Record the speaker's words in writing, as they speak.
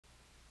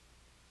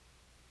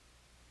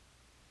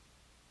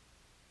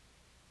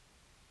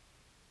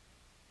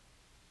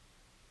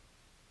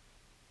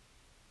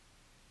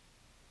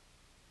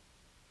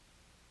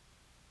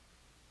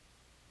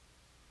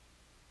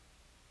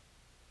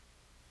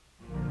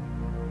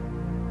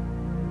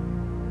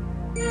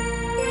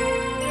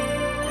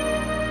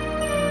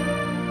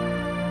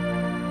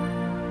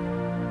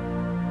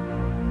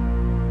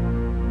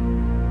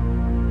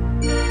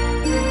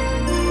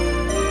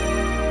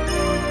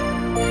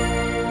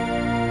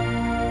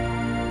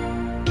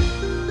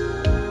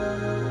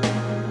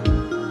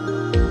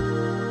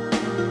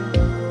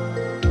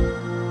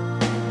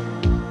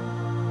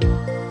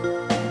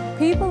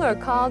are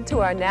called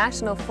to our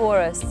national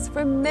forests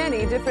for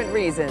many different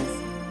reasons.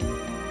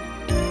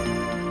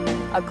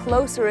 A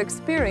closer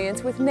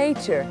experience with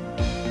nature,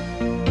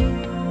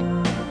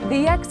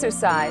 the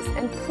exercise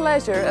and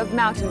pleasure of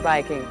mountain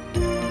biking,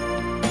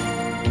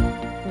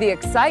 the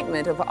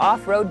excitement of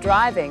off-road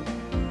driving,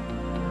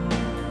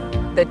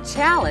 the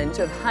challenge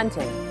of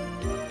hunting.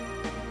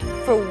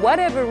 For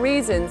whatever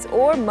reasons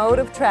or mode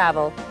of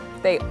travel,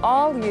 they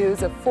all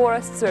use a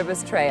Forest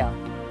Service trail.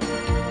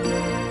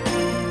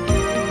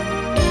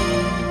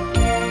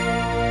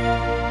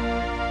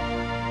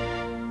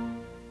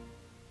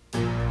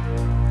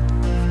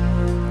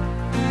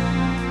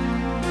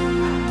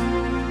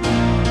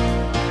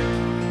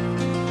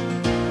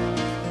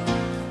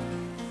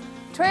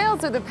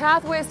 Trails are the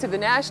pathways to the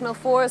National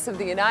Forests of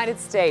the United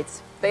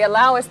States. They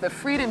allow us the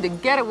freedom to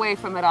get away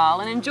from it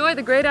all and enjoy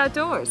the great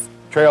outdoors.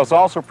 Trails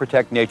also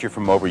protect nature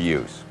from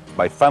overuse.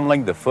 By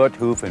funneling the foot,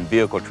 hoof, and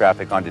vehicle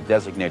traffic onto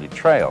designated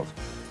trails,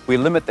 we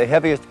limit the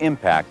heaviest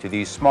impact to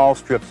these small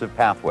strips of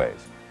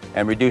pathways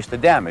and reduce the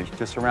damage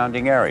to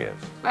surrounding areas.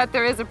 But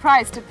there is a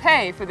price to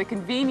pay for the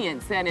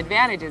convenience and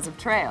advantages of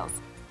trails.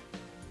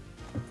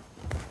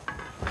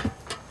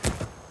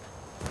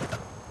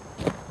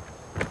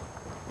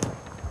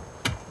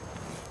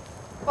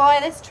 Boy,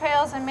 this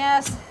trail's a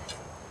mess.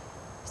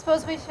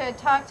 Suppose we should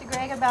talk to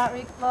Greg about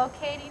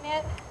relocating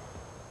it?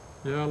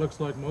 Yeah,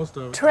 looks like most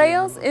of it.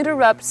 Trails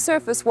interrupt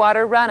surface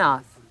water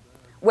runoff.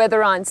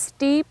 Whether on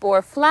steep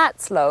or flat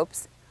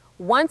slopes,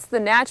 once the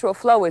natural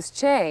flow is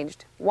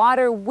changed,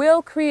 water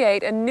will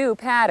create a new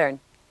pattern,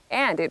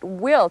 and it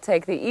will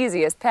take the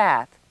easiest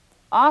path,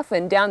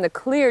 often down the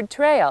cleared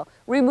trail,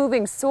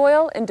 removing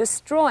soil and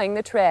destroying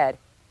the tread.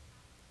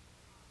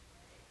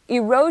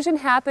 Erosion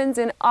happens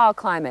in all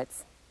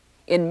climates,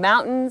 in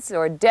mountains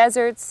or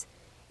deserts,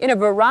 in a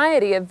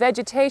variety of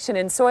vegetation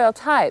and soil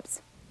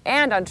types,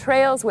 and on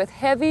trails with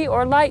heavy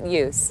or light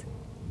use.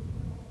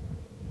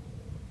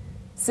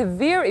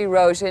 Severe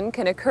erosion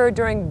can occur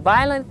during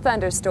violent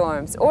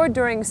thunderstorms or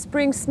during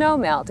spring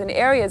snowmelt in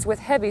areas with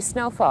heavy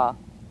snowfall.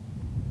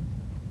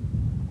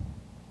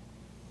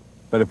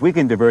 But if we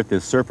can divert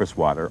this surface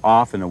water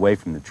off and away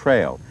from the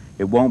trail,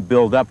 it won't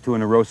build up to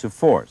an erosive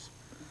force.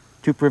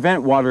 To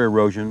prevent water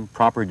erosion,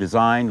 proper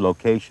design,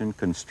 location,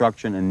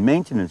 construction, and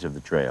maintenance of the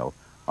trail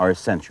are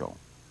essential.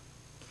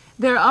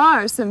 There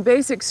are some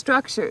basic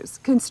structures,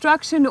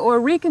 construction or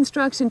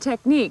reconstruction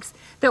techniques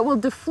that will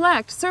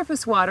deflect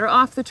surface water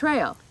off the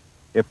trail.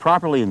 If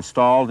properly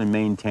installed and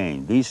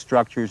maintained, these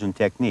structures and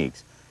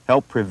techniques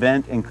help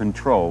prevent and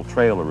control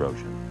trail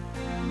erosion.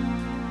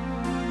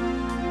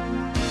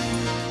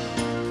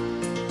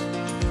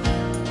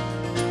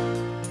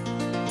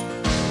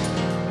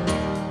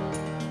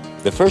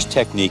 The first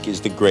technique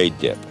is the grade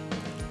dip.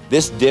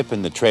 This dip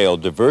in the trail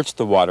diverts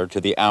the water to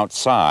the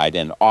outside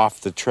and off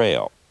the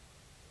trail.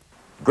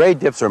 Grade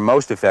dips are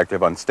most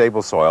effective on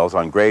stable soils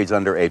on grades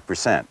under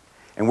 8%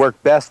 and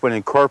work best when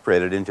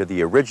incorporated into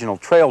the original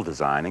trail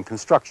design and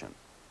construction.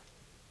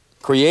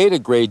 Create a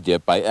grade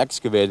dip by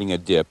excavating a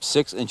dip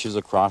 6 inches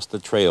across the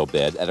trail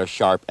bed at a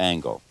sharp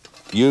angle,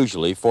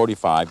 usually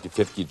 45 to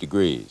 50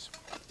 degrees.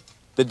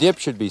 The dip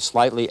should be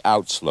slightly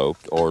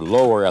outsloped or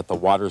lower at the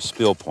water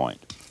spill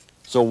point,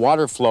 so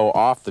water flow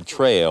off the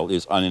trail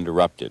is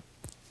uninterrupted.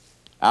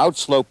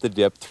 Outslope the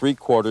dip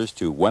 3/4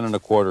 to 1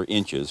 1/4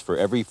 inches for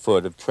every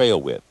foot of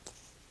trail width.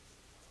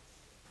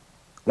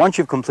 Once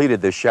you've completed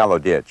this shallow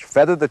ditch,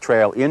 feather the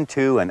trail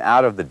into and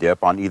out of the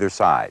dip on either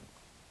side.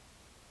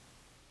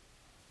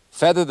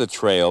 Feather the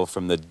trail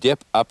from the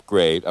dip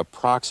upgrade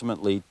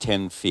approximately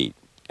 10 feet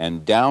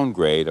and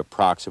downgrade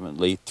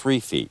approximately 3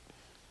 feet.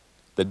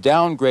 The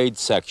downgrade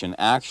section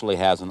actually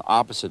has an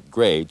opposite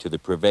grade to the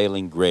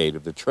prevailing grade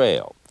of the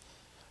trail.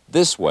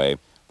 This way,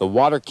 the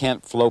water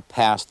can't flow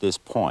past this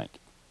point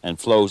and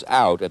flows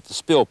out at the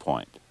spill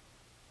point.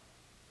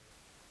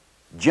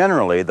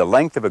 Generally, the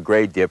length of a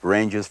grade dip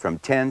ranges from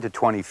 10 to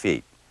 20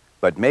 feet,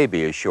 but may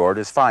be as short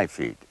as 5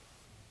 feet.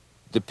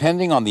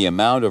 Depending on the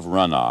amount of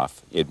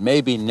runoff, it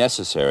may be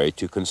necessary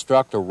to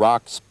construct a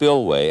rock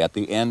spillway at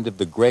the end of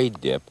the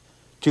grade dip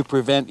to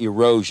prevent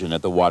erosion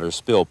at the water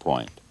spill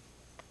point.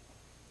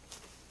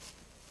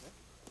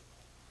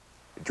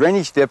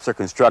 Drainage dips are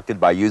constructed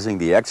by using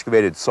the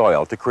excavated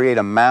soil to create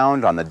a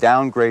mound on the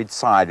downgrade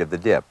side of the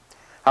dip.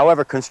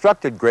 However,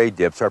 constructed grade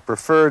dips are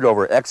preferred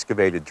over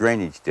excavated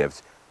drainage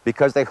dips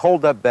because they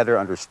hold up better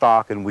under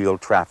stock and wheel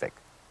traffic.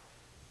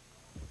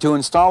 To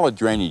install a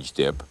drainage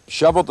dip,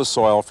 shovel the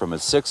soil from a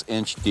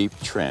 6-inch deep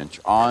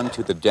trench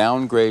onto the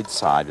downgrade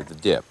side of the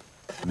dip,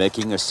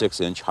 making a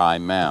 6-inch high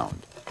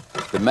mound.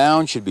 The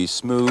mound should be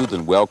smooth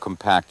and well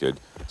compacted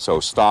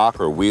so stock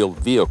or wheeled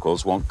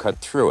vehicles won't cut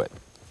through it.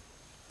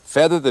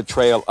 Feather the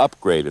trail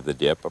upgrade of the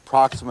dip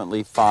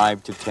approximately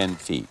 5 to 10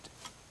 feet.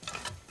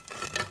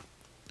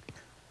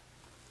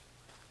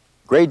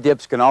 Grade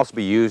dips can also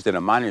be used in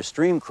a minor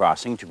stream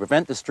crossing to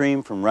prevent the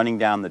stream from running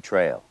down the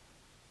trail.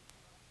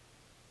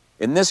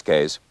 In this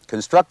case,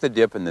 construct the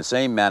dip in the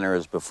same manner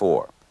as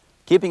before,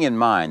 keeping in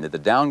mind that the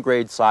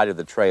downgrade side of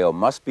the trail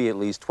must be at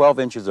least 12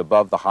 inches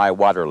above the high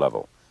water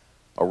level.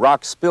 A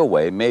rock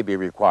spillway may be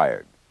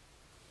required.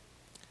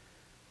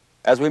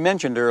 As we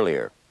mentioned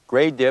earlier,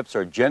 grade dips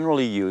are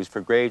generally used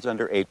for grades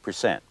under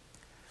 8%.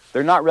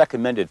 They're not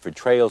recommended for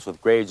trails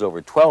with grades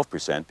over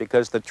 12%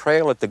 because the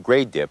trail at the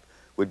grade dip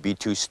would be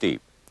too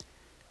steep.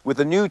 With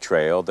a new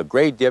trail, the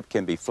grade dip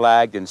can be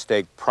flagged and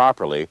staked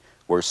properly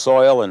where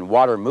soil and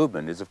water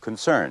movement is of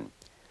concern.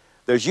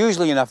 There's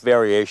usually enough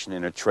variation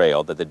in a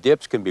trail that the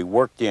dips can be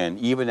worked in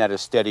even at a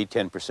steady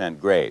 10%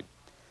 grade.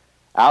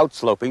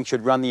 Outsloping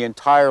should run the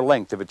entire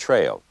length of a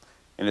trail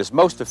and is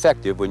most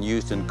effective when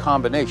used in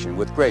combination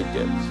with grade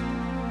dips.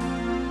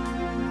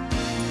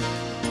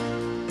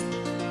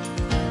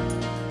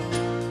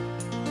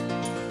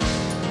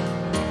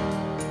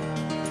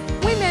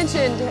 We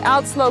mentioned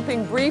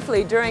outsloping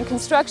briefly during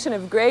construction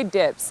of grade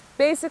dips.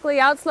 Basically,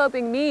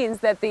 outsloping means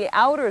that the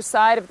outer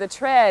side of the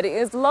tread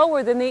is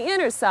lower than the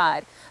inner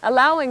side,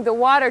 allowing the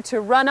water to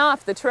run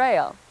off the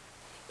trail.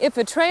 If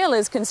a trail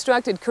is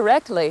constructed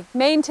correctly,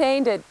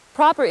 maintained at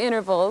proper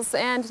intervals,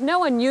 and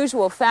no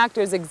unusual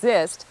factors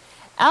exist,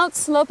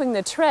 outsloping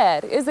the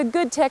tread is a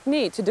good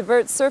technique to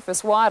divert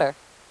surface water.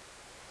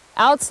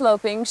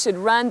 Outsloping should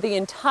run the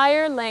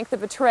entire length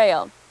of a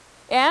trail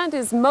and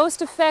is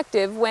most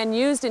effective when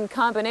used in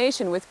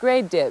combination with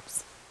grade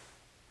dips.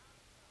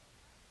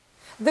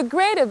 The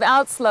grade of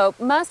outslope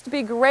must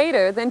be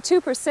greater than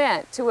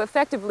 2% to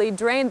effectively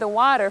drain the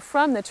water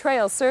from the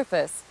trail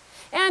surface.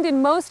 And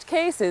in most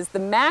cases, the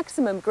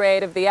maximum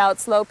grade of the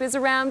outslope is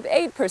around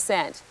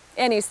 8%.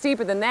 Any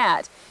steeper than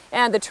that,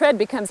 and the tread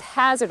becomes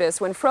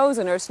hazardous when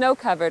frozen or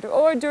snow-covered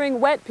or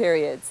during wet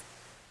periods.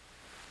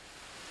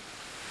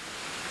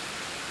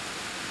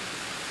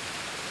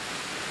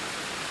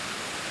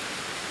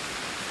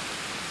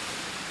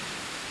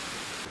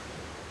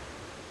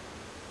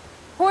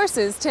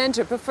 Horses tend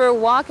to prefer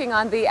walking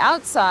on the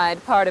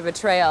outside part of a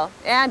trail,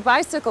 and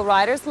bicycle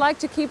riders like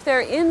to keep their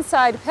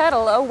inside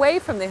pedal away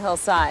from the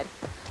hillside.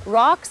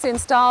 Rocks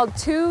installed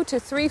 2 to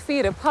 3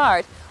 feet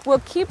apart will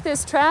keep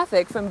this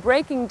traffic from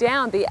breaking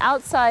down the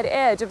outside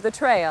edge of the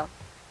trail.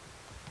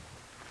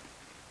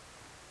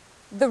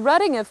 The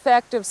rutting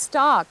effect of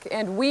stock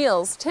and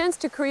wheels tends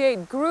to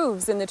create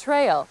grooves in the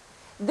trail.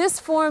 This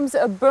forms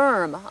a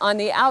berm on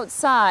the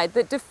outside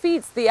that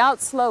defeats the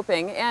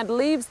outsloping and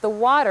leaves the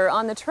water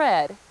on the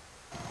tread.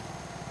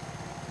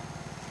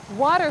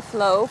 Water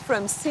flow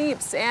from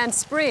seeps and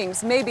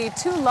springs may be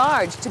too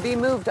large to be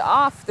moved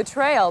off the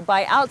trail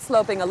by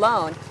outsloping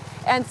alone,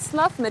 and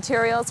slough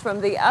materials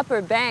from the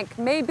upper bank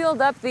may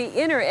build up the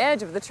inner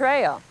edge of the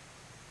trail.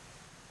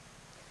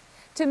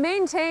 To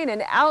maintain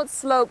an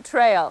outslope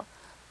trail,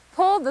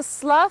 pull the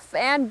slough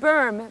and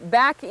berm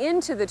back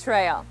into the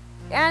trail,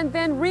 and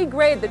then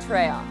regrade the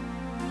trail.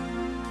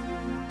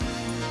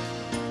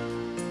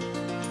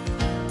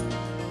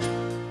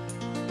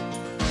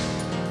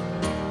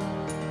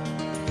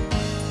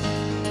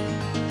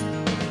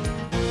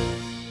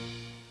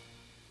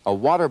 A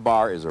water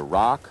bar is a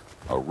rock,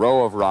 a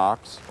row of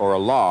rocks, or a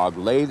log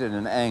laid at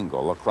an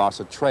angle across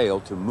a trail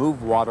to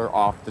move water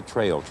off the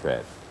trail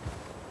tread.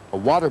 A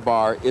water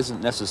bar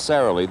isn't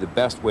necessarily the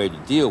best way to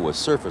deal with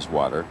surface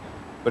water,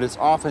 but it's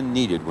often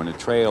needed when a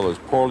trail is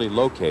poorly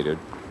located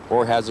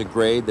or has a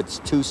grade that's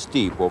too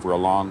steep over a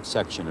long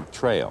section of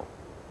trail.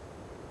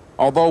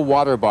 Although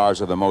water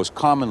bars are the most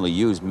commonly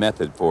used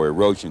method for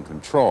erosion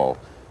control,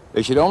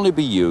 they should only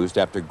be used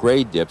after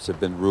grade dips have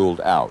been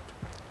ruled out.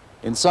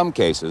 In some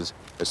cases,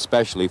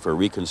 especially for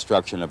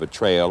reconstruction of a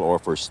trail or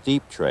for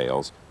steep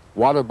trails,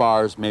 water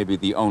bars may be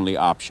the only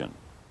option.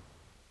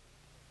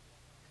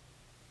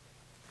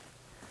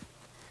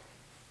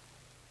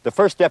 The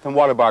first step in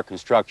water bar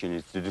construction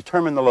is to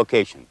determine the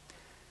location.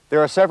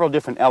 There are several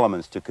different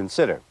elements to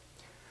consider.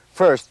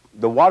 First,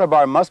 the water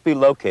bar must be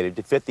located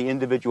to fit the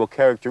individual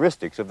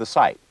characteristics of the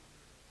site.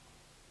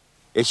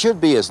 It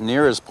should be as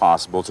near as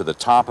possible to the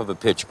top of a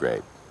pitch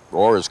grade,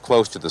 or as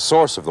close to the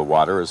source of the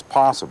water as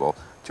possible,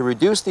 to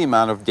reduce the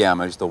amount of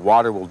damage the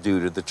water will do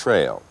to the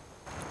trail.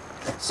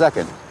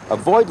 Second,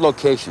 avoid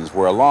locations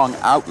where a long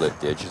outlet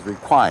ditch is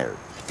required.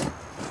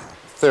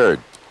 Third,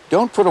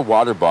 don't put a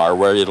water bar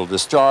where it'll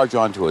discharge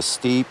onto a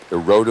steep,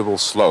 erodible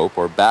slope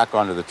or back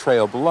onto the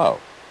trail below.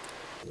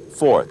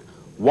 Fourth,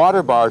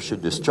 water bars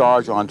should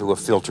discharge onto a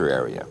filter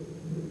area.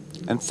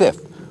 And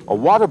fifth, a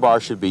water bar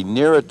should be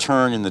near a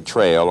turn in the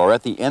trail or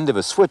at the end of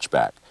a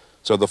switchback,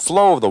 so the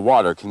flow of the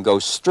water can go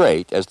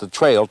straight as the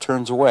trail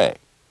turns away.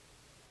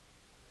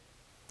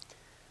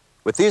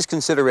 With these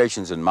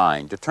considerations in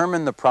mind,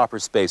 determine the proper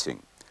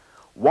spacing.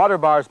 Water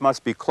bars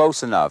must be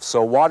close enough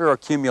so water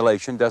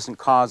accumulation doesn't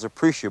cause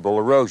appreciable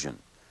erosion.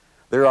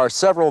 There are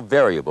several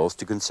variables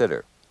to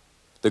consider.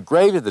 The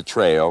grade of the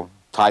trail,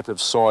 type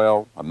of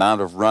soil, amount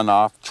of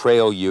runoff,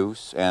 trail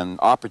use, and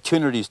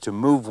opportunities to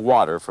move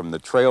water from the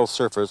trail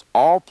surface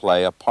all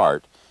play a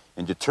part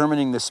in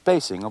determining the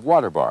spacing of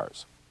water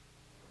bars.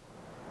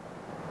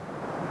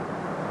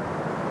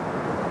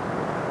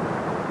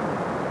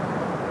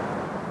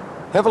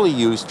 Heavily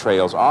used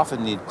trails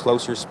often need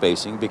closer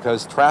spacing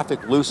because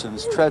traffic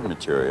loosens tread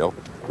material,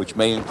 which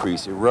may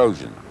increase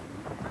erosion.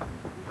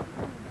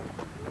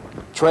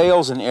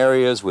 Trails in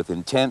areas with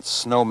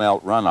intense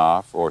snowmelt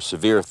runoff or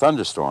severe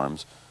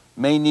thunderstorms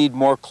may need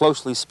more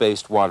closely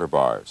spaced water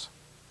bars.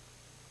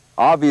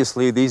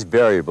 Obviously, these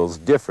variables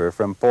differ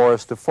from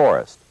forest to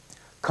forest.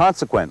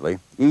 Consequently,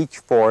 each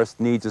forest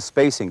needs a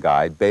spacing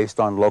guide based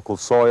on local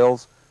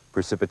soils,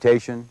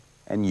 precipitation,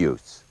 and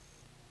use.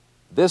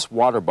 This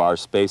water bar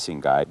spacing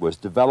guide was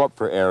developed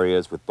for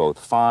areas with both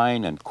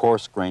fine and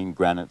coarse-grained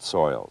granite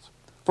soils.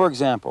 For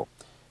example,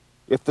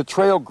 if the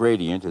trail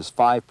gradient is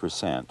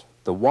 5%,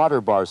 the water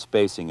bar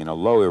spacing in a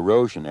low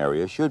erosion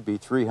area should be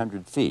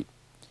 300 feet.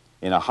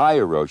 In a high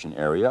erosion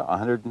area,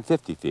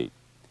 150 feet.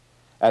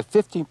 At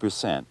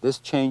 15%, this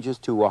changes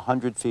to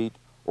 100 feet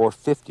or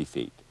 50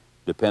 feet,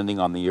 depending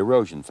on the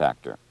erosion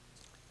factor.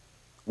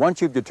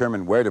 Once you've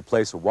determined where to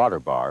place a water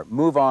bar,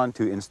 move on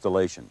to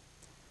installation.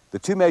 The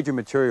two major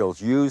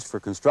materials used for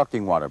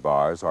constructing water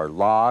bars are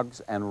logs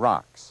and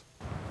rocks.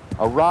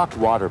 A rock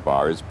water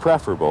bar is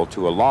preferable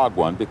to a log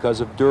one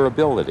because of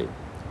durability.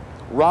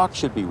 Rocks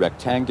should be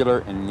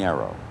rectangular and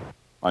narrow.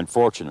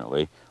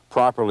 Unfortunately,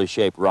 properly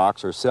shaped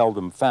rocks are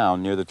seldom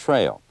found near the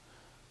trail,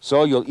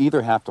 so you'll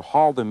either have to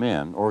haul them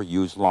in or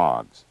use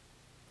logs.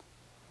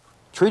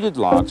 Treated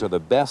logs are the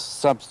best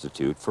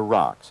substitute for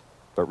rocks,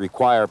 but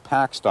require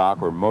pack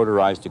stock or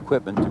motorized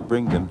equipment to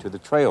bring them to the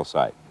trail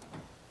site.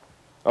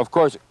 Of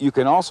course, you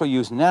can also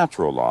use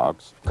natural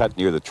logs cut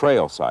near the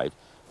trail site,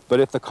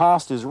 but if the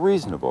cost is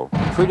reasonable,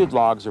 treated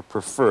logs are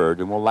preferred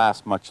and will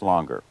last much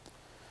longer.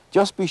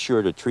 Just be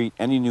sure to treat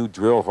any new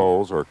drill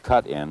holes or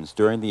cut ends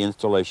during the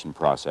installation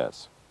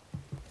process.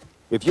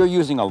 If you're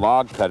using a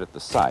log cut at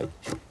the site,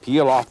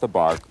 peel off the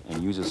bark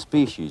and use a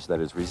species that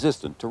is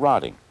resistant to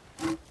rotting.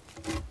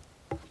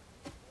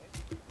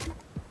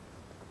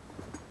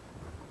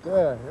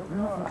 Good.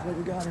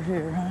 We got her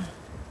here, huh?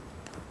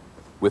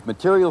 With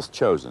materials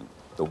chosen,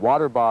 the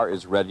water bar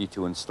is ready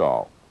to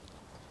install.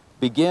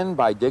 Begin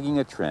by digging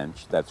a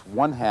trench that's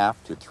 1/2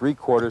 to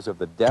 3/4 of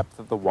the depth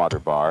of the water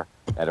bar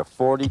at a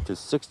 40 to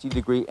 60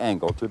 degree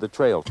angle to the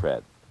trail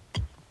tread.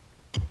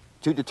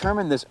 To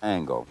determine this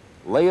angle,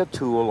 lay a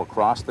tool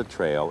across the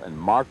trail and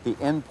mark the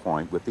end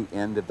point with the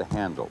end of the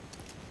handle.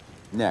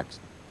 Next,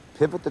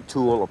 pivot the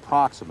tool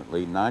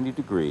approximately 90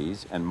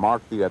 degrees and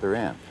mark the other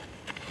end.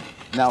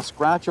 Now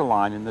scratch a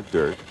line in the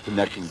dirt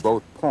connecting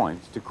both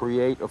points to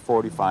create a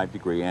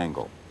 45-degree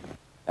angle.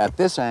 At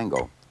this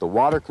angle, the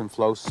water can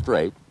flow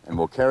straight and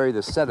will carry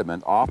the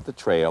sediment off the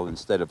trail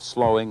instead of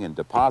slowing and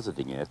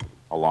depositing it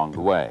along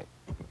the way.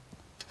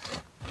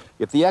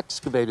 If the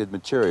excavated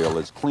material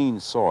is clean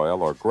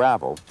soil or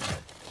gravel,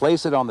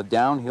 place it on the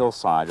downhill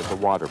side of the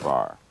water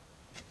bar.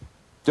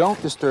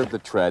 Don't disturb the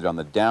tread on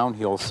the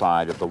downhill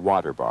side of the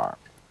water bar.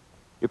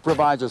 It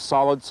provides a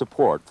solid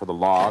support for the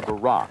log or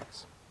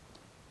rocks.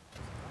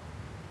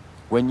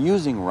 When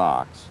using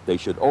rocks, they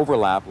should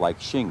overlap like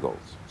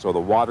shingles, so the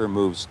water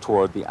moves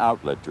toward the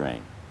outlet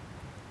drain.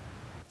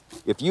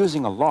 If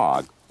using a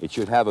log, it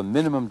should have a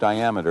minimum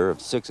diameter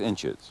of 6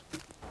 inches.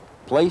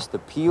 Place the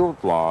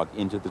peeled log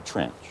into the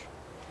trench.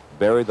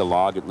 Bury the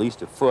log at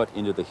least a foot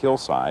into the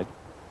hillside.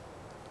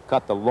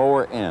 Cut the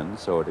lower end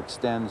so it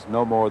extends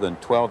no more than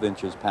 12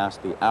 inches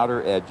past the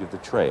outer edge of the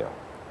trail.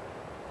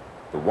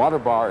 The water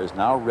bar is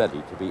now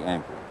ready to be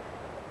anchored.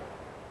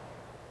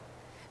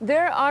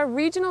 There are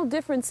regional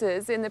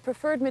differences in the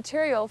preferred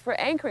material for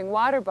anchoring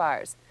water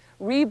bars: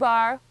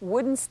 rebar,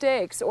 wooden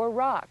stakes, or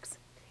rocks.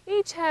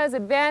 Each has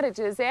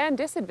advantages and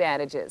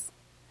disadvantages.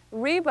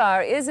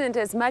 Rebar isn't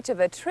as much of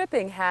a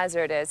tripping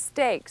hazard as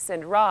stakes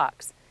and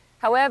rocks.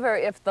 However,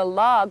 if the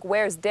log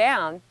wears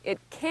down, it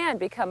can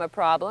become a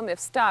problem if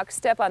stock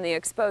step on the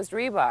exposed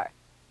rebar.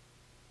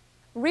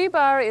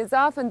 Rebar is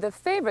often the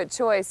favorite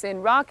choice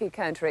in rocky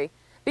country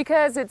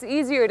because it's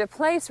easier to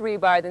place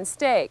rebar than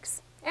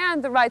stakes,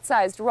 and the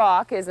right-sized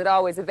rock isn't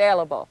always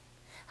available.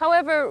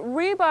 However,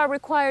 rebar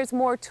requires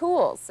more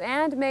tools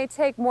and may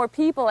take more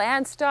people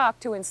and stock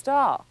to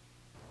install.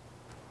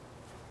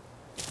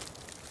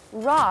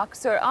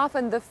 Rocks are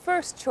often the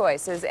first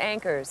choice as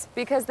anchors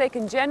because they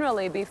can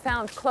generally be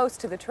found close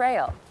to the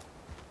trail.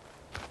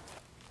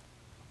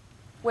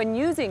 When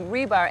using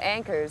rebar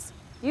anchors,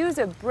 use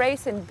a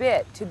brace and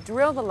bit to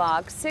drill the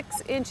log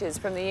 6 inches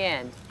from the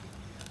end.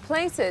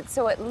 Place it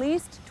so at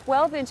least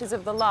 12 inches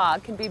of the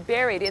log can be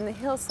buried in the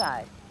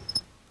hillside.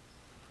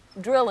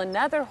 Drill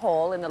another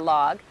hole in the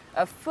log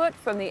a foot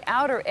from the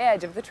outer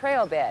edge of the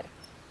trail bed.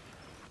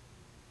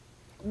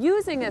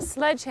 Using a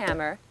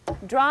sledgehammer,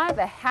 drive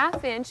a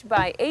 1/2 inch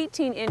by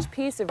 18 inch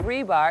piece of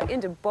rebar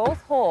into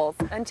both holes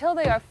until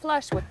they are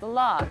flush with the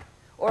log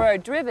or are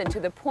driven to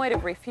the point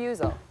of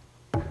refusal.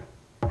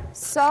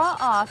 Saw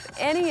off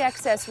any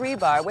excess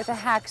rebar with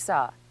a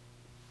hacksaw.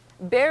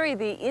 Bury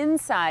the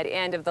inside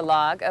end of the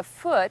log a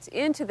foot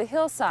into the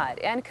hillside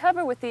and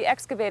cover with the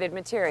excavated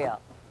material.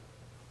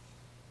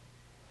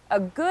 A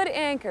good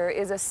anchor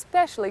is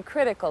especially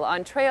critical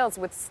on trails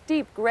with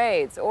steep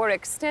grades or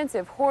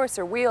extensive horse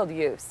or wheeled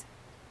use.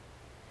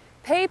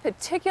 Pay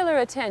particular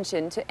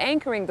attention to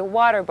anchoring the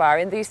water bar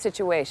in these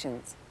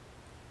situations.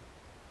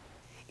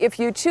 If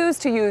you choose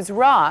to use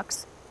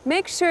rocks,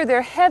 make sure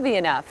they're heavy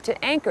enough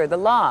to anchor the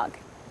log.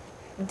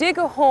 Dig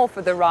a hole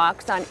for the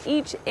rocks on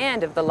each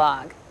end of the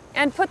log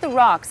and put the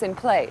rocks in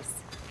place.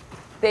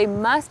 They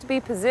must be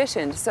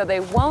positioned so they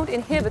won't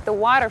inhibit the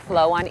water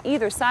flow on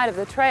either side of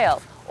the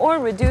trail or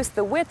reduce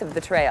the width of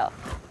the trail.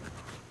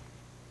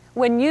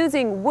 When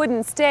using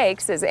wooden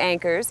stakes as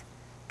anchors,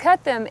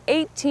 cut them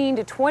 18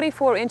 to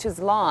 24 inches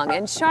long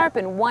and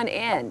sharpen one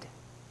end.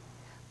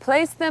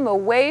 Place them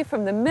away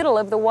from the middle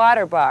of the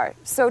water bar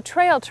so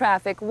trail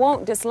traffic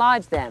won't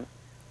dislodge them.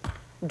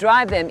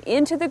 Drive them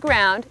into the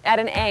ground at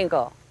an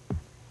angle.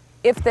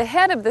 If the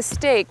head of the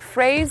stake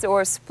frays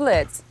or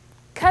splits,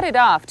 cut it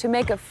off to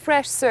make a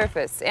fresh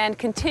surface and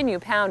continue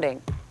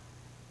pounding.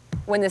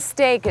 When the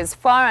stake is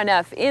far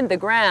enough in the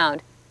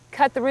ground,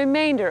 cut the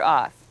remainder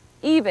off,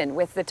 even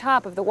with the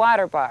top of the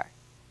water bar.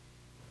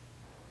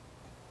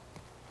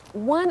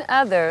 One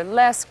other,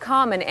 less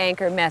common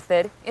anchor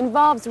method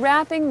involves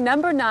wrapping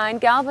number 9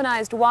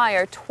 galvanized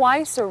wire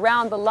twice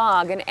around the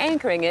log and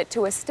anchoring it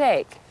to a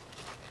stake.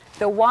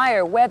 The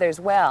wire weathers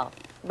well,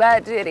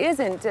 but it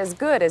isn't as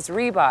good as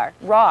rebar,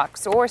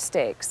 rocks, or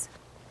stakes.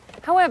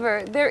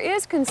 However, there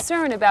is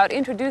concern about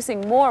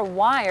introducing more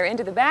wire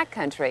into the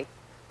backcountry.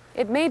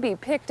 It may be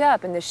picked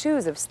up in the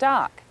shoes of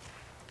stock.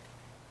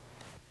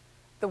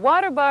 The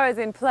water bar is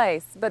in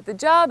place, but the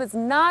job is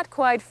not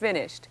quite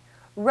finished.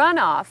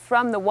 Runoff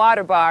from the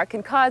water bar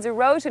can cause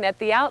erosion at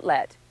the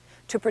outlet.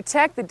 To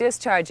protect the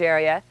discharge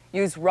area,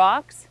 use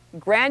rocks,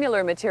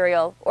 granular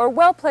material, or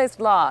well-placed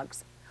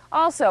logs.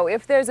 Also,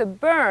 if there's a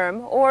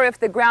berm or if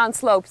the ground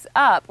slopes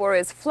up or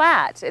is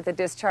flat at the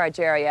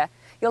discharge area,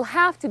 you'll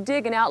have to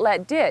dig an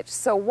outlet ditch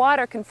so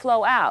water can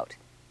flow out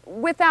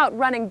without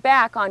running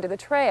back onto the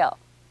trail.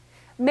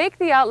 Make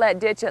the outlet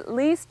ditch at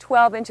least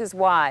 12 inches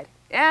wide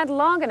and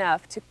long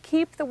enough to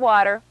keep the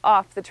water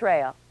off the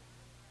trail.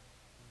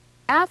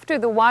 After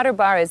the water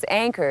bar is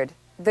anchored,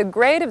 the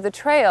grade of the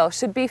trail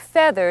should be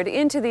feathered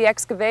into the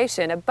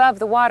excavation above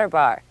the water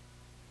bar.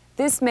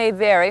 This may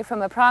vary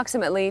from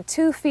approximately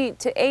 2 feet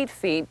to 8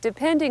 feet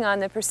depending on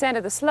the percent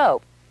of the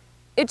slope.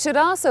 It should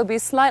also be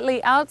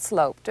slightly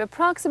outsloped,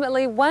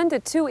 approximately 1 to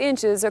 2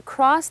 inches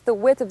across the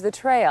width of the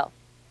trail.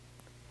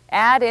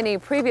 Add any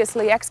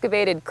previously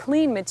excavated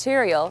clean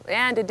material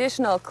and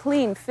additional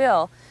clean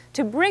fill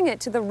to bring it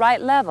to the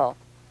right level.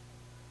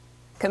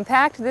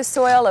 Compact the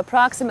soil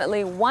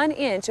approximately 1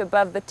 inch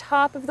above the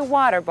top of the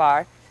water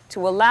bar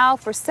to allow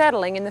for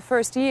settling in the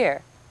first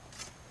year.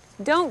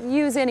 Don't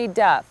use any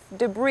duff,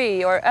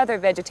 debris, or other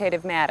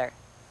vegetative matter.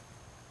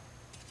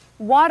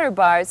 Water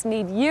bars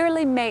need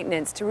yearly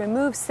maintenance to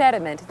remove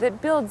sediment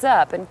that builds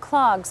up and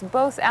clogs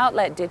both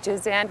outlet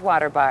ditches and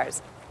water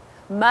bars.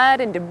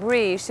 Mud and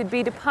debris should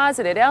be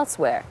deposited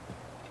elsewhere.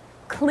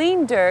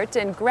 Clean dirt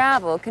and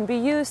gravel can be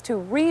used to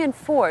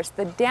reinforce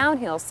the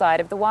downhill side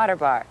of the water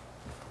bar.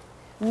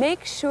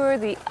 Make sure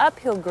the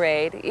uphill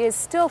grade is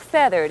still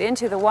feathered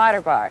into the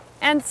water bar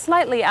and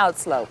slightly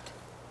outsloped.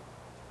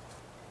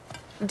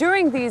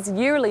 During these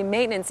yearly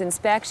maintenance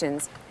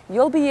inspections,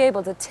 you'll be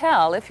able to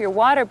tell if your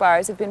water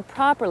bars have been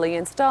properly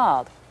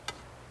installed.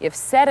 If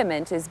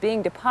sediment is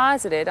being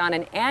deposited on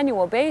an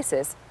annual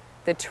basis,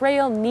 the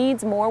trail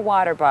needs more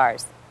water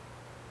bars.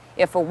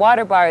 If a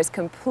water bar is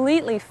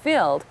completely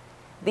filled,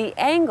 the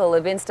angle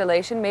of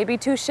installation may be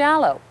too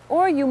shallow,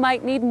 or you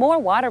might need more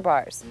water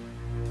bars.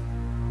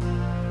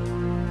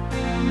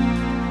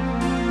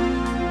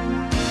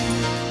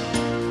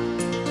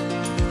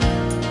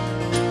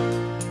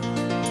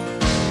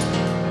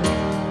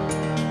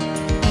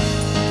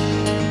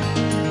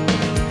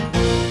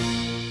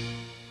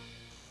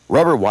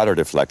 Rubber water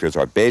deflectors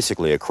are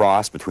basically a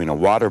cross between a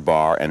water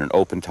bar and an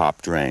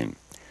open-top drain.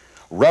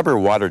 Rubber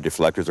water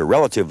deflectors are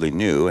relatively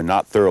new and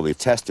not thoroughly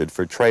tested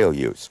for trail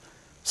use.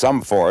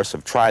 Some forests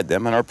have tried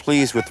them and are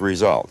pleased with the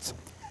results.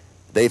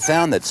 They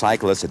found that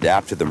cyclists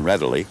adapt to them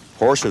readily,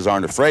 horses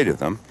aren't afraid of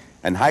them,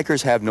 and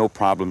hikers have no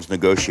problems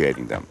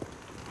negotiating them.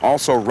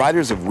 Also,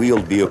 riders of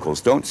wheeled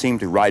vehicles don't seem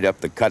to ride up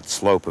the cut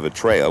slope of a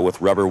trail with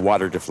rubber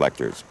water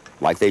deflectors,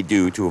 like they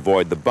do to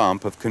avoid the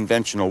bump of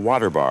conventional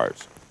water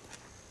bars.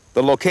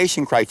 The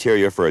location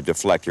criteria for a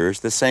deflector is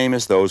the same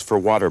as those for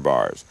water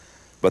bars,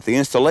 but the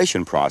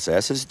installation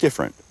process is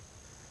different.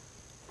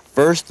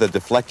 First, the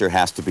deflector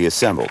has to be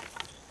assembled.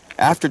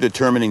 After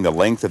determining the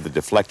length of the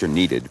deflector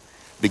needed,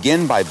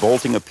 begin by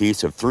bolting a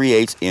piece of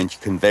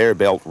 3/8-inch conveyor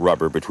belt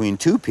rubber between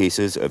two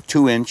pieces of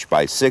 2-inch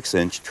by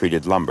 6-inch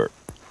treated lumber.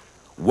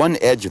 One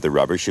edge of the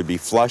rubber should be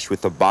flush with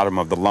the bottom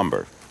of the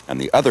lumber,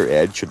 and the other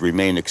edge should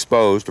remain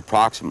exposed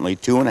approximately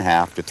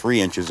 2.5 to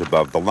 3 inches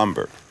above the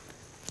lumber.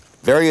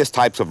 Various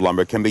types of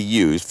lumber can be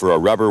used for a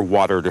rubber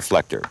water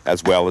deflector,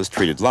 as well as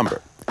treated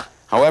lumber.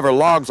 However,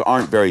 logs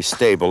aren't very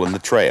stable in the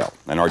trail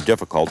and are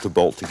difficult to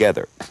bolt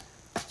together.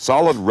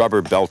 Solid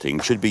rubber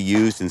belting should be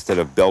used instead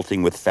of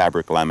belting with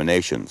fabric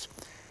laminations.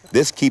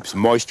 This keeps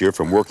moisture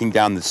from working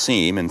down the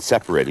seam and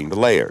separating the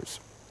layers.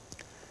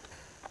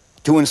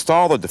 To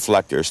install the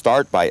deflector,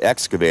 start by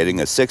excavating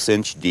a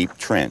 6-inch deep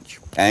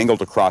trench,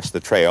 angled across the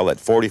trail at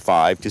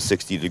 45 to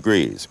 60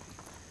 degrees.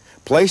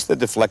 Place the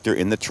deflector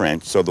in the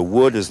trench so the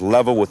wood is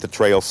level with the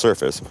trail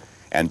surface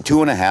and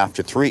 2.5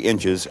 to 3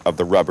 inches of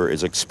the rubber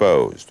is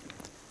exposed.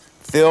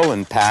 Fill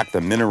and pack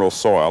the mineral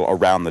soil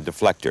around the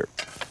deflector.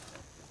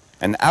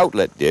 An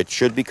outlet ditch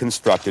should be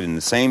constructed in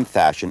the same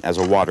fashion as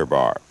a water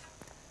bar.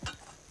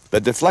 The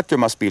deflector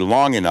must be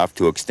long enough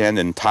to extend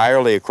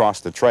entirely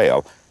across the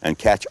trail and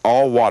catch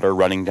all water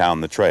running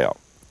down the trail.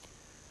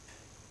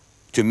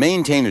 To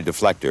maintain a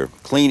deflector,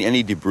 clean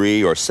any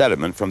debris or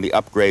sediment from the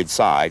upgrade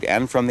side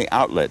and from the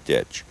outlet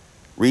ditch.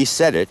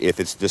 Reset it if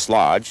it's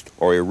dislodged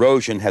or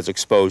erosion has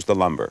exposed the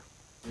lumber.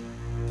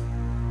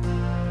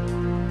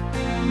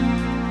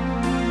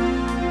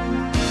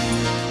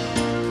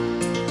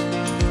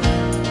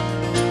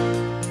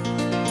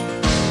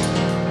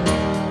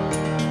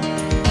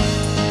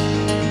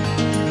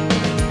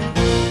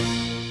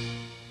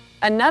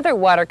 Another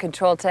water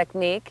control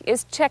technique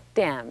is check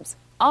dams,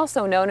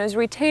 also known as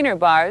retainer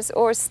bars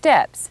or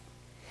steps.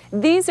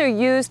 These are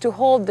used to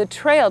hold the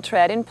trail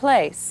tread in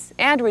place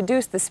and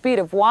reduce the speed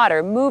of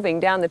water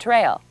moving down the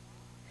trail.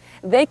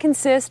 They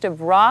consist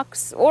of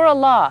rocks or a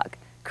log,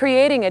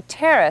 creating a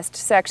terraced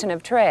section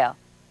of trail.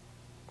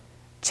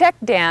 Check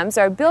dams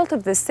are built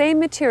of the same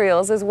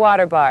materials as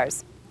water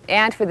bars,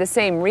 and for the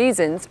same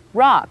reasons,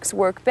 rocks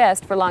work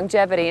best for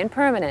longevity and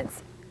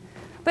permanence.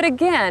 But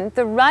again,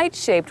 the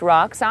right-shaped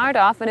rocks aren't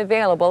often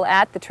available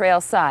at the trail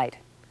site.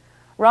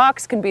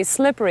 Rocks can be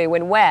slippery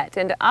when wet,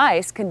 and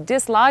ice can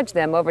dislodge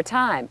them over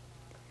time.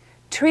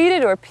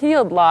 Treated or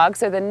peeled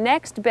logs are the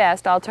next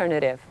best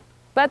alternative,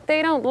 but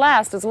they don't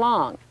last as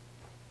long.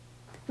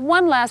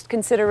 One last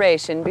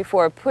consideration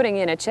before putting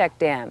in a check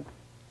dam.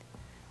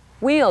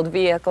 Wheeled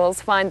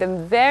vehicles find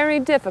them very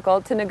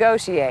difficult to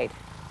negotiate.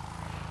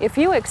 If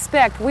you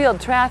expect wheeled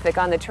traffic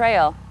on the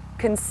trail,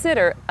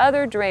 consider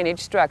other drainage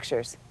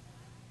structures.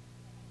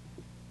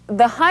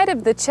 The height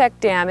of the check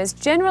dam is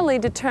generally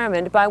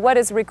determined by what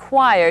is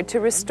required to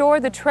restore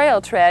the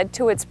trail tread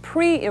to its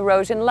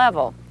pre-erosion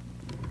level.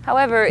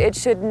 However, it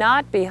should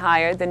not be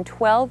higher than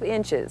 12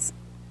 inches.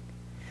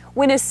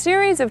 When a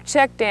series of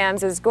check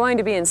dams is going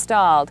to be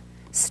installed,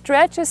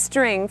 stretch a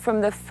string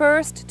from the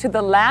first to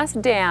the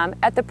last dam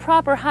at the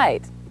proper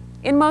height.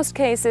 In most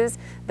cases,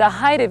 the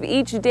height of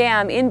each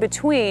dam in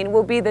between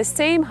will be the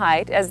same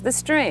height as the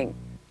string.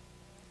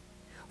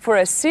 For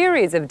a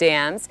series of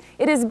dams,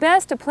 it is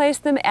best to place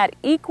them at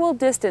equal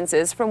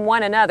distances from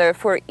one another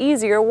for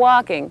easier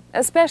walking,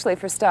 especially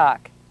for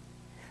stock.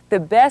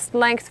 The best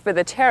length for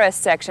the terrace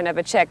section of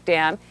a check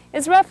dam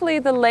is roughly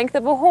the length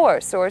of a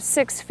horse, or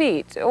 6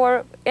 feet,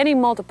 or any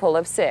multiple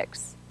of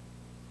 6.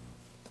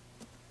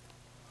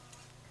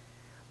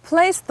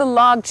 Place the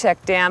log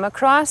check dam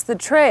across the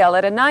trail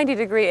at a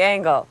 90-degree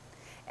angle.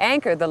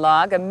 Anchor the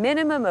log a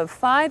minimum of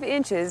 5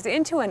 inches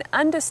into an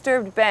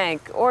undisturbed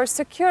bank or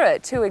secure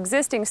it to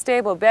existing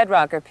stable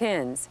bedrock or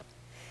pins.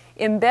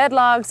 Embed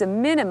logs a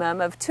minimum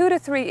of 2 to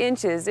 3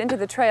 inches into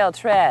the trail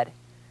tread.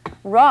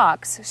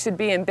 Rocks should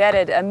be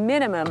embedded a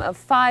minimum of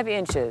 5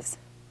 inches.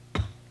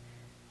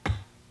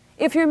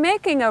 If you're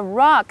making a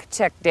rock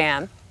check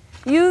dam,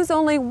 use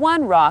only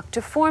one rock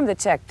to form the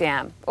check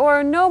dam,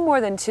 or no more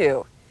than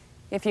 2.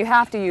 If you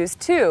have to use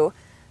 2,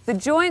 the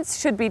joints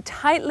should be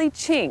tightly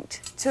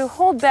chinked to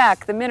hold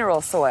back the mineral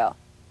soil.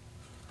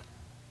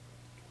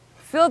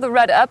 Fill the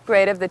rut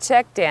upgrade of the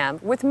check dam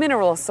with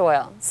mineral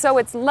soil so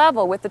it's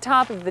level with the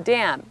top of the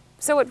dam,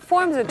 so it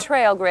forms a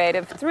trail grade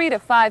of 3 to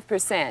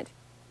 5%.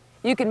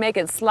 You can make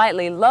it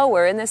slightly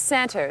lower in the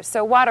center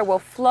so water will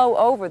flow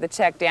over the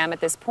check dam at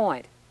this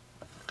point.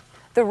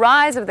 The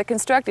rise of the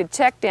constructed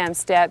check dam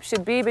step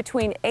should be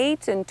between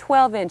 8 and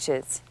 12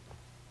 inches.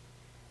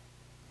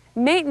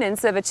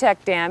 Maintenance of a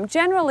check dam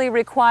generally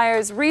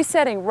requires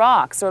resetting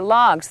rocks or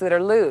logs that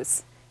are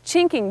loose,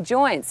 chinking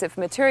joints if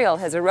material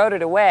has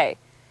eroded away,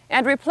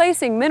 and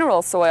replacing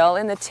mineral soil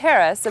in the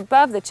terrace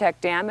above the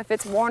check dam if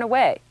it's worn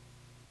away.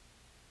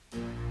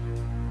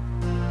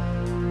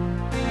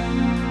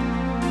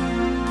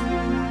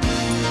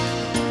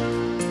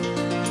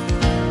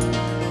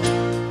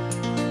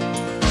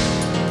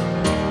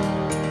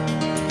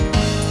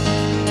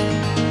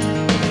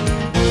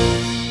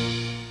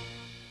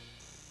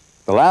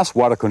 The last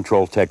water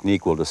control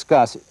technique we'll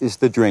discuss is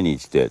the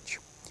drainage ditch.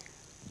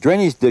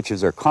 Drainage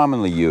ditches are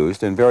commonly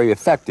used and very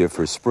effective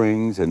for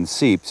springs and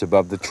seeps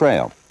above the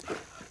trail.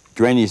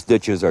 Drainage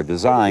ditches are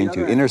designed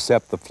to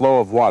intercept the flow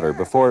of water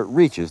before it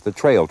reaches the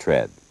trail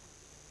tread.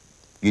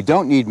 You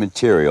don't need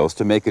materials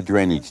to make a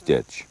drainage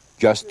ditch,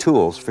 just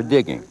tools for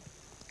digging.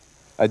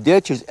 A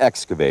ditch is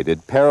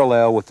excavated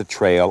parallel with the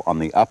trail on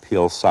the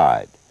uphill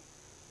side.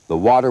 The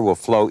water will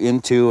flow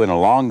into and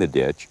along the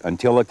ditch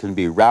until it can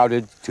be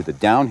routed to the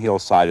downhill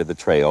side of the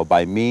trail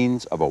by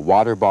means of a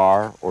water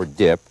bar or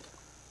dip,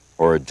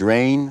 or a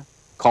drain,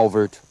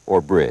 culvert, or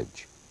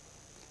bridge.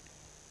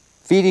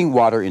 Feeding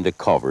water into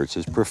culverts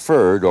is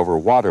preferred over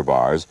water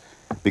bars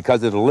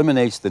because it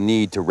eliminates the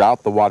need to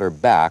route the water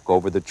back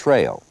over the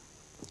trail.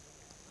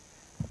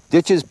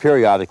 Ditches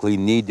periodically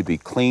need to be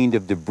cleaned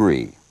of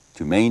debris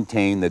to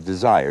maintain the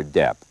desired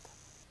depth.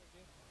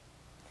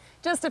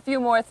 Just a few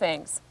more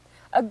things.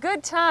 A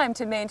good time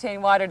to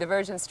maintain water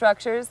diversion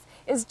structures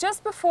is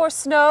just before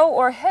snow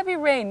or heavy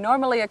rain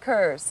normally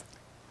occurs.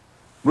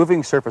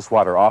 Moving surface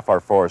water off our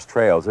forest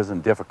trails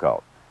isn't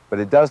difficult, but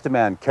it does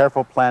demand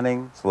careful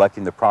planning,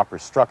 selecting the proper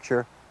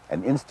structure,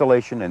 and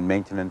installation and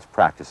maintenance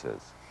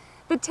practices.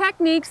 The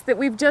techniques that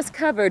we've just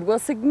covered will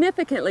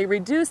significantly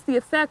reduce the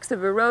effects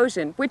of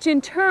erosion, which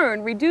in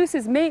turn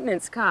reduces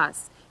maintenance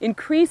costs,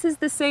 increases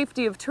the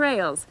safety of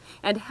trails,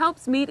 and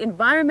helps meet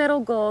environmental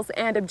goals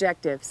and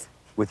objectives.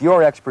 With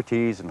your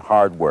expertise and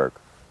hard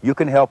work, you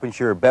can help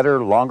ensure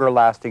better,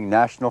 longer-lasting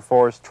national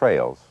forest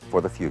trails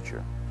for the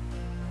future.